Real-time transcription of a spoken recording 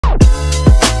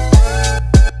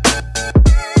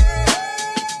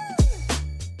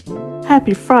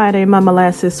Happy Friday, my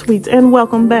molasses sweets, and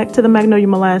welcome back to the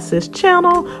Magnoliamolasses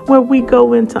channel, where we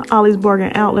go into Ollie's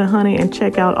Bargain Outlet, honey, and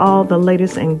check out all the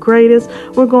latest and greatest.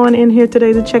 We're going in here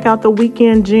today to check out the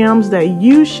weekend gems that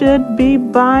you should be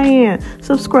buying.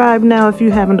 Subscribe now if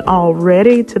you haven't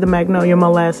already to the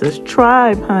Magnoliamolasses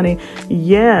tribe, honey.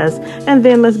 Yes. And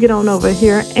then let's get on over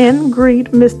here and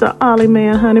greet Mr. Ollie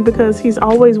Man, honey, because he's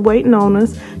always waiting on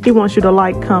us. He wants you to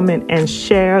like, comment, and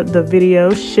share the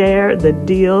video, share the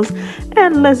deals.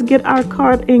 And let's get our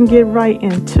cart and get right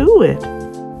into it.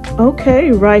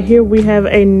 Okay, right here we have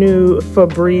a new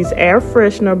Febreze air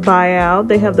freshener buyout.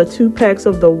 They have the 2 packs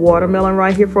of the watermelon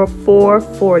right here for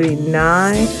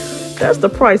 $4.49. That's the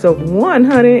price of one,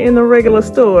 honey, in the regular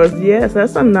stores. Yes,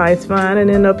 that's a nice find.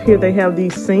 And then up here they have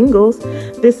these singles.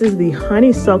 This is the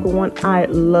honeysuckle one. I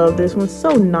love this one.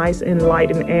 So nice and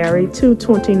light and airy.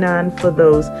 $2.29 for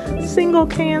those single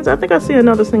cans. I think I see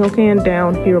another single can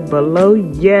down here below.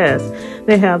 Yes,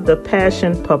 they have the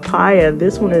passion papaya.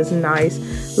 This one is nice,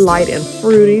 light and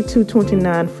fruity.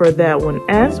 $2.29 for that one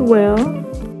as well.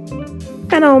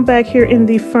 And on back here in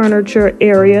the furniture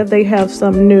area, they have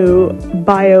some new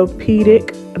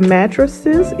biopedic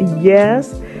mattresses.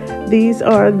 Yes, these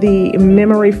are the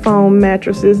memory foam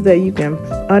mattresses that you can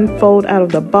unfold out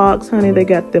of the box, honey. They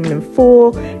got them in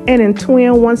full and in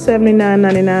twin,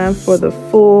 $179.99 for the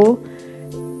full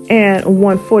and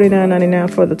 $149.99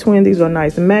 for the twin. These are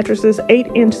nice mattresses.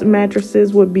 8-inch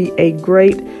mattresses would be a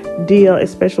great deal,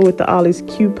 especially with the Ollie's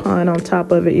coupon on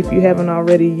top of it if you haven't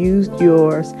already used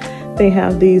yours. They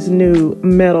have these new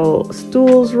metal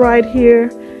stools right here.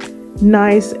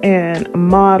 Nice and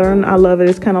modern. I love it.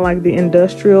 It's kind of like the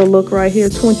industrial look right here.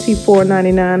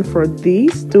 $24.99 for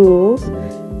these stools.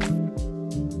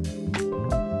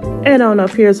 And on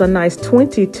up here is a nice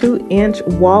 22-inch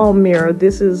wall mirror.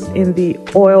 This is in the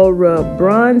oil rub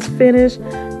bronze finish.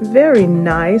 Very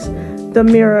nice. The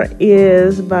mirror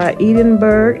is by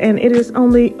Edinburgh and it is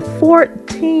only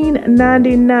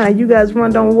 $14.99. You guys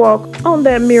run, don't walk on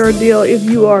that mirror deal if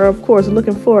you are, of course,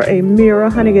 looking for a mirror.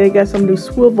 Honey, they got some new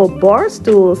swivel bar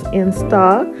stools in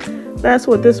stock. That's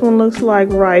what this one looks like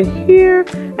right here.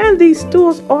 And these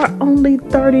stools are only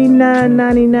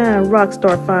 $39.99.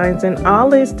 Rockstar finds in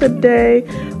Ollie's today.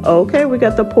 Okay, we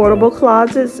got the portable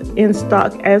closets in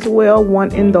stock as well.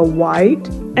 One in the white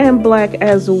and black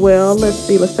as well. Let's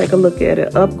see, let's take a look at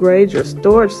it. Upgrade your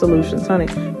storage solutions, honey.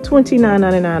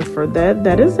 $29.99 for that.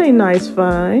 That is a nice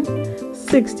find.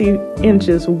 60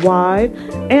 inches wide.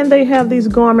 And they have these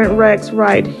garment racks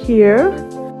right here.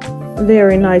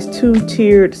 Very nice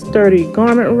 2-tiered sturdy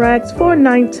garment racks for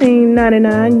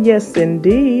 $19.99. Yes,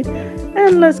 indeed.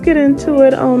 And let's get into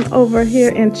it on over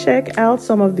here and check out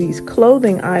some of these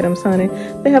clothing items, honey.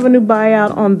 They have a new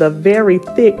buyout on the very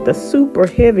thick, the super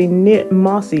heavy knit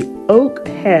mossy oak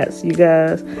hats, you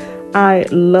guys. I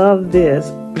love this.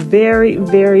 Very,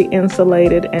 very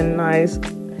insulated and nice.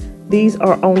 These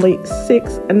are only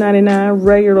 $6.99,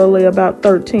 regularly about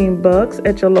 13 bucks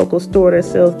at your local store that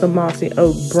sells the Mossy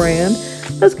Oak brand.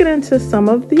 Let's get into some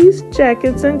of these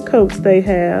jackets and coats they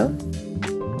have.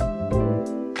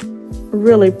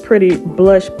 Really pretty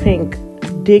blush pink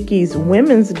Dickies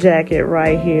women's jacket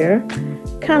right here.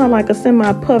 Kind of like a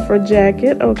semi-puffer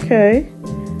jacket, okay.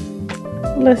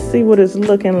 Let's see what it's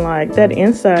looking like. That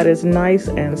inside is nice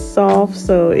and soft,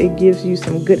 so it gives you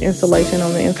some good insulation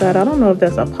on the inside. I don't know if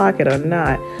that's a pocket or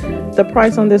not. The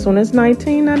price on this one is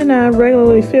 $19.99,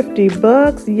 regularly 50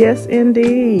 bucks. Yes,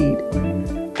 indeed.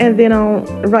 And then on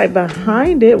right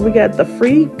behind it, we got the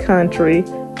Free Country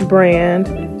brand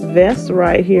vest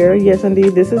right here. Yes,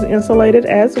 indeed. This is insulated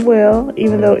as well,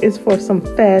 even though it's for some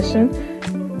fashion.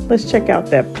 Let's check out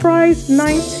that price,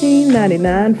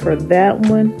 $19.99 for that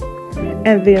one.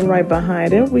 And then right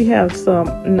behind it, we have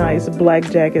some nice black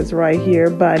jackets right here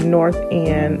by North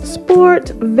End Sport.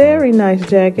 Very nice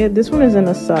jacket. This one is in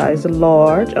a size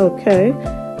large. Okay.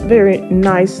 Very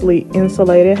nicely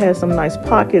insulated. Has some nice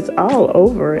pockets all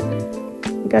over it.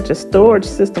 Got your storage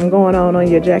system going on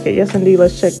your jacket. Yes, indeed.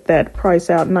 Let's check that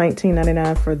price out.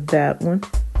 $19.99 for that one.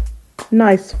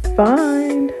 Nice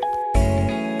find.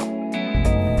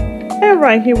 And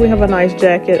right here we have a nice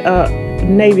jacket.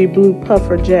 Navy blue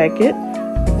puffer jacket.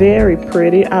 Very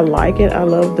pretty. I like it. I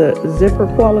love the zipper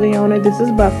quality on it. This is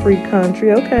by Free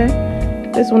Country. Okay.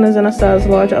 This one is in a size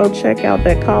large. Oh, check out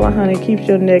that collar, honey. Keeps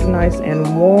your neck nice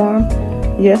and warm.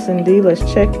 Yes, indeed. Let's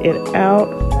check it out.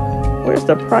 Where's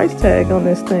the price tag on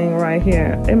this thing right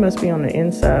here? It must be on the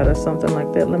inside or something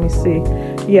like that. Let me see.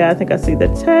 Yeah, I think I see the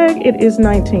tag. It is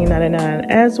 $19.99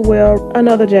 as well.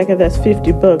 Another jacket that's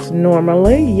 50 bucks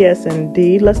normally. Yes,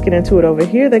 indeed. Let's get into it over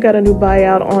here. They got a new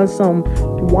buyout on some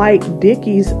white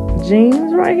Dickies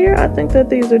jeans right here. I think that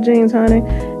these are jeans, honey.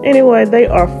 Anyway, they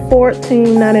are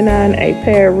 $14.99 a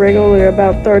pair, regularly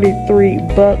about 33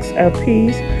 bucks a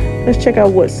piece. Let's check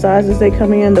out what sizes they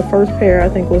come in. The first pair I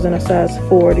think was in a size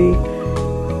 40.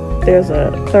 There's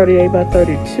a 38 by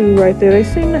 32 right there. They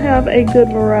seem to have a good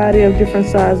variety of different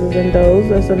sizes in those.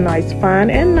 That's a nice find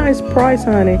and nice price,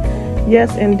 honey.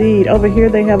 Yes, indeed. Over here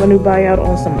they have a new buyout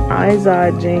on some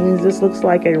Heyyy jeans. This looks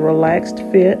like a relaxed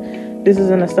fit. This is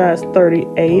in a size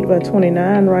 38 by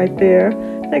 29 right there.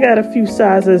 They got a few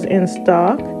sizes in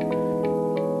stock.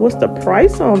 What's the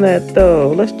price on that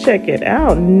though? Let's check it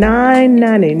out.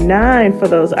 $9.99 for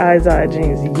those Heyyy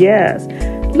jeans. Yes.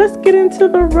 Let's get into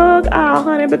the rug aisle,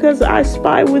 honey, because I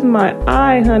spy with my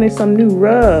eye, honey, some new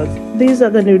rugs. These are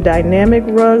the new dynamic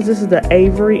rugs. This is the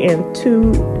Avery in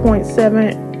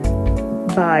 2.7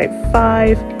 by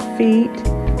 5 feet.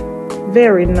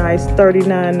 Very nice,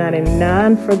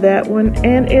 $39.99 for that one.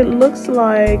 And it looks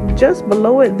like just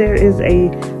below it there is a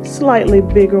slightly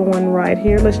bigger one right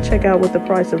here. Let's check out what the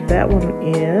price of that one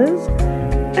is.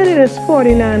 And it is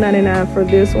 $49.99 for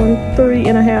this one,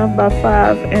 3.5 by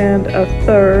 5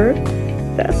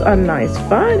 1/3. That's a nice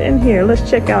find in here. Let's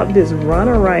check out this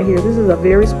runner right here. This is a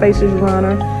very spacious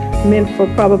runner, meant for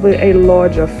probably a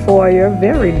larger foyer.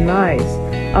 Very nice.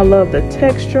 I love the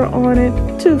texture on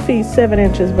it. 2 feet 7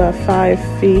 inches by 5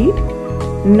 feet.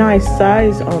 Nice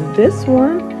size on this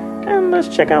one. And let's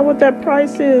check out what that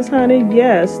price is, honey.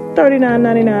 Yes,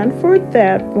 $39.99 for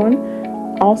that one.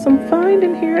 Awesome find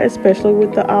in here, especially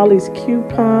with the Ollie's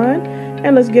coupon.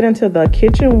 And let's get into the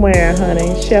kitchenware,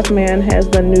 honey. Chef Man has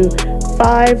the new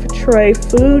 5-tray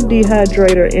food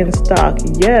dehydrator in stock.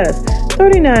 Yes,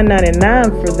 $39.99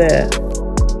 for that.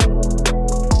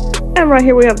 And right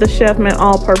here we have the Chef Man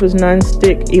all-purpose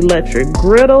non-stick electric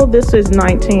griddle. This is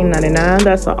 $19.99.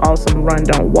 That's an awesome run,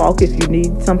 don't walk if you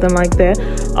need something like that.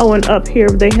 Oh, and up here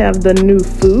they have the new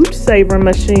food saver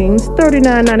machines.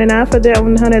 $39.99 for that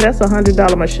one, honey. That's a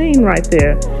 $100 machine right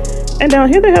there. And down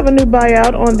here they have a new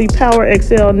buyout on the Power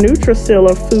XL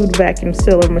Nutrisealer food vacuum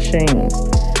sealer machines.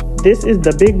 This is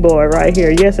the big boy right here.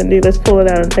 Yes, indeed. Let's pull it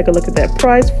out and take a look at that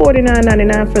price.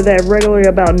 $49.99 for that, regularly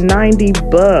about 90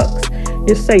 bucks.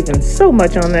 You're saving so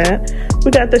much on that. We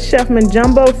got the Chefman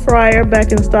Jumbo Fryer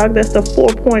back in stock. That's the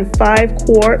 4.5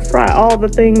 quart. Fry all the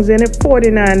things in it,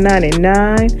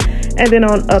 $49.99. And then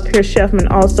on up here, Chefman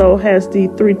also has the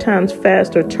 3 times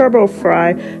faster Turbo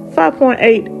Fry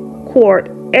 5.8 quart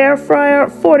air fryer,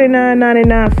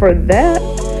 $49.99 for that.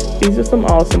 These are some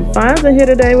awesome finds in here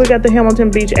today. We got the Hamilton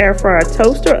Beach air fryer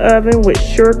toaster oven with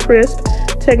Sure Crisp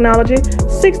technology,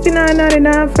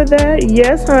 $69.99 for that.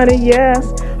 Yes, honey, yes.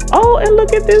 Oh, and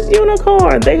look at this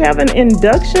unicorn. They have an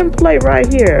induction plate right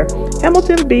here.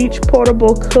 Hamilton Beach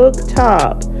portable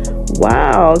cooktop.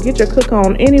 Wow, get your cook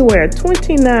on anywhere.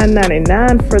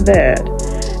 $29.99 for that.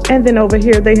 And then over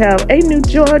here they have a new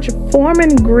George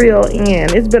Foreman grill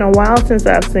in. It's been a while since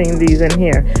I've seen these in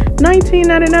here.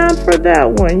 $19.99 for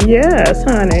that one. Yes,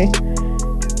 honey.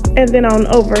 And then on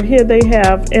over here they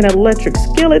have an electric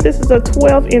skillet. This is a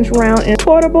 12-inch round and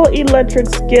portable electric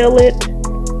skillet.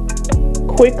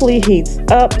 Quickly heats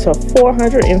up to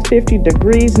 450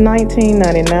 degrees,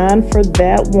 $19.99 for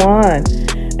that one.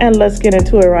 And let's get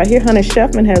into it right here, honey.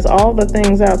 Chefman has all the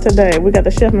things out today. We got the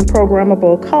Chefman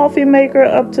programmable coffee maker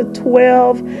up to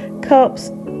 12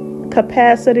 cups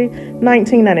capacity,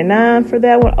 $19.99 for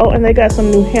that one. Oh, and they got some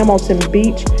new Hamilton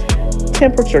Beach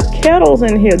temperature kettles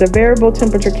in here, the variable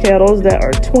temperature kettles that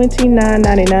are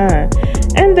 $29.99.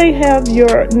 And they have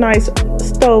your nice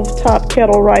stovetop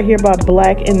kettle right here by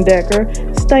Black & Decker.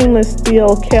 Stainless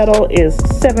steel kettle is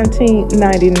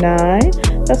 $17.99.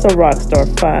 That's a Rockstar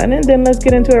find. And then let's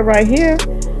get into it right here.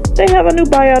 They have a new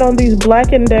buyout on these Black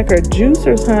 & Decker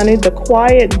juicers, honey. The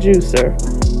Quiet Juicer.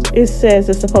 It says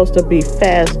it's supposed to be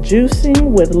fast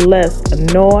juicing with less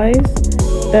noise.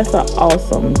 That's an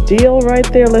awesome deal right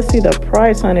there. Let's see the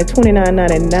price, honey.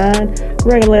 $29.99.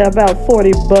 Regularly about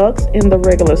 40 bucks in the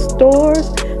regular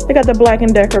stores. They got the Black &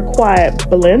 Decker Quiet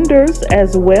Blenders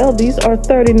as well. These are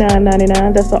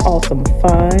 $39.99. That's an awesome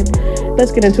find.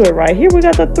 Let's get into it right here. We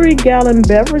got the 3-gallon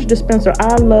beverage dispenser.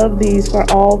 I love these for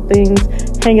all things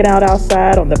hanging out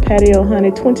outside on the patio,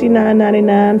 honey.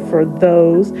 $29.99 for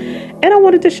those. And I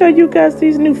wanted to show you guys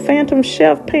these new Phantom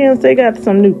Chef pans. They got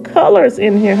some new colors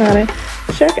in here, honey.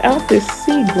 Check out this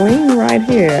sea green right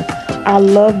here. I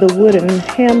love the wooden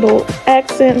handle,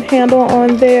 accent handle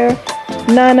on there.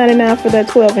 $9.99 for that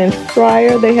 12-inch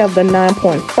fryer. They have the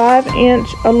 9.5-inch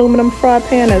aluminum fry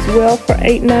pan as well for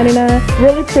 $8.99.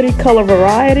 Really pretty color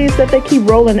varieties that they keep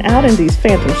rolling out in these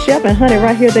Phantom Chef. And honey,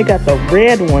 right here they got the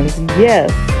red ones.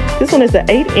 Yes, This one is the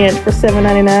 8-inch for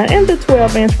 $7.99 and the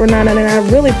 12-inch for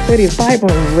 $9.99. Really pretty,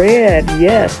 vibrant red.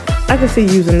 Yes, I can see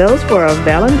using those for a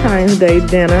Valentine's Day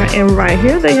dinner. And right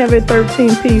here they have a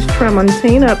 13-piece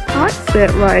Tremontina pot set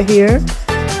right here.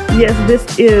 Yes,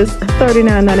 this is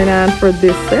 $39.99 for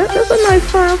this set. That's a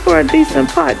nice find for a decent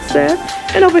pot set.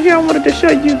 And over here I wanted to show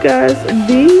you guys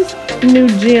these new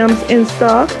gems in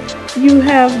stock. You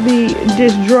have the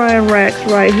dish drying racks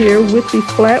right here with the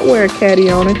flatware caddy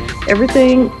on it.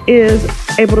 Everything is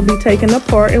able to be taken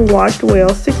apart and washed well.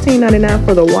 $16.99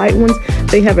 for the white ones.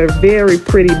 They have a very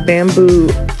pretty bamboo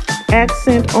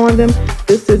accent on them.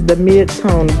 This is the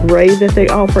mid-tone gray that they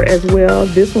offer as well.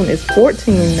 This one is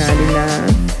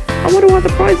 $14.99. I wonder why the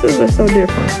prices are so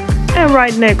different. And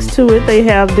right next to it, they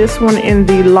have this one in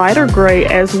the lighter gray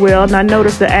as well. Now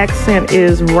notice the accent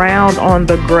is round on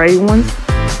the gray ones.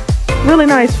 Really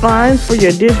nice finds for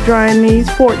your dish drying needs.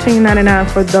 $14.99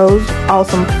 for those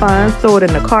awesome finds. Throw it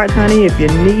in the cart, honey, if you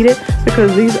need it,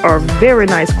 because these are very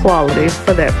nice quality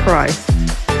for that price.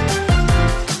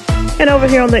 And over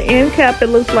here on the end cap, it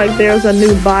looks like there's a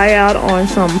new buyout on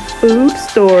some food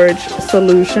storage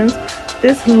solutions.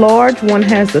 This large one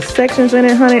has the sections in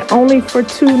it, honey, only for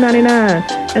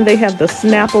 $2.99. And they have the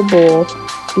snappable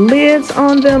lids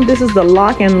on them. This is the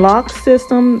lock and lock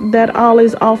system that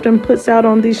Ollie's often puts out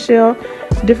on these shelves.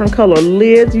 Different color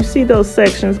lids. You see those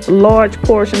sections, large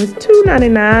portions,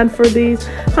 $2.99 for these.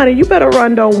 Honey, you better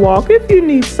run, don't walk if you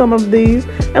need some of these.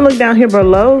 And look down here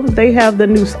below, they have the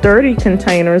new sturdy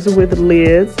containers with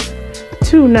lids.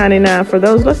 $2.99 for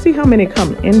those. Let's see how many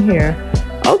come in here.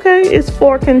 Okay, it's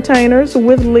 4 containers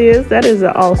with lids. That is an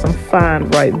awesome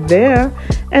find right there.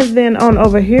 And then on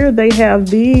over here, they have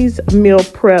these meal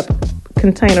prep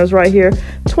containers right here.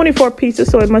 24 pieces,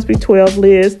 so it must be 12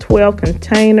 lids, 12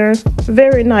 containers.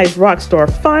 Very nice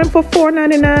Rockstar find for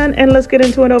 $4.99. And let's get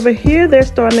into it over here. They're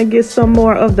starting to get some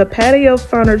more of the patio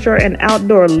furniture and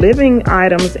outdoor living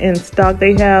items in stock.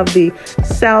 They have the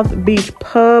South Beach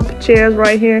pub chairs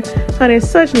right here. Honey, it's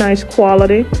such nice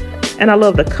quality. And I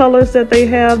love the colors that they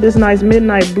have. This nice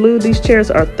midnight blue. These chairs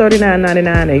are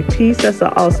 $39.99 a piece. That's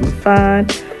an awesome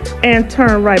find. And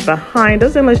turn right behind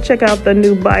us and let's check out the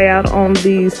new buyout on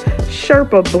these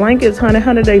Sherpa blankets, honey.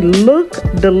 Honey, they look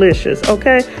delicious,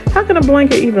 okay? How can a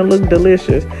blanket even look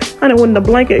delicious? Honey, when the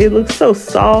blanket, it looks so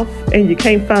soft and you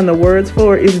can't find the words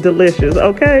for it, it's delicious,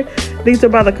 okay? These are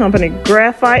by the company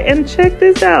Graphite. And check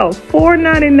this out,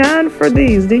 $4.99 for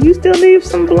these. Do you still need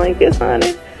some blankets,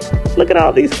 honey? Look at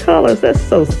all these colors. That's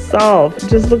so soft.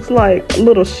 Just looks like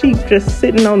little sheep just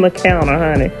sitting on the counter,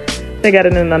 honey. They got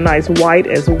it in a nice white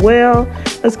as well.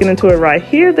 Let's get into it right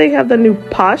here. They have the new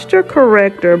posture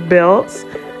corrector belts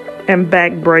and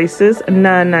back braces,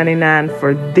 $9.99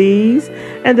 for these.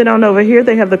 And then on over here,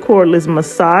 they have the cordless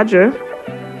massager.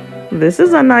 This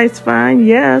is a nice find.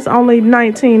 Yes, only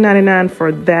 $19.99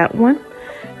 for that one.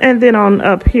 And then on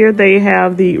up here, they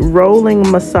have the rolling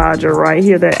massager right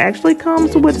here that actually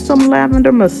comes with some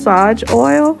lavender massage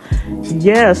oil.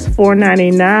 Yes,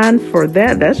 $4.99 for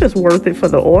that. That's just worth it for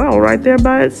the oil right there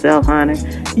by itself, honey.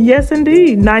 Yes,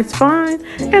 indeed. Nice find.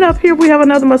 And up here, we have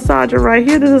another massager right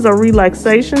here. This is a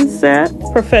relaxation set.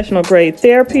 Professional grade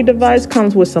therapy device.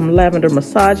 Comes with some lavender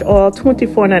massage oil.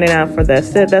 $24.99 for that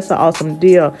set. That's an awesome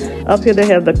deal. Up here, they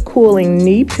have the cooling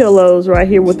knee pillows right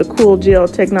here with the cool gel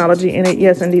technology in it.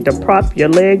 Yes, indeed, to prop your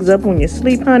legs up when you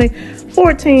sleep, honey.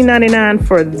 $14.99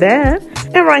 for that.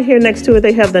 And right here next to it,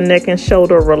 they have the neck and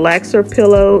shoulder relaxer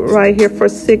pillow right here for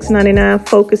 $6.99.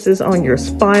 Focuses on your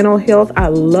spinal health. I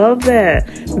love that.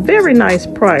 Very nice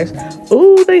price.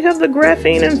 Ooh, they have the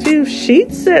graphene infused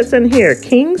sheet sets in here.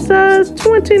 King size,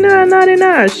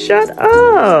 $29.99. Shut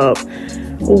up.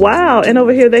 Wow. And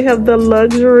over here, they have the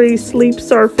luxury sleep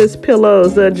surface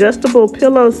pillows, the adjustable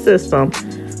pillow system.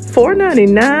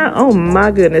 $4.99. Oh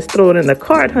my goodness. Throw it in the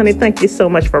cart, honey. Thank you so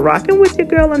much for rocking with your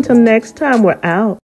girl. Until next time, we're out.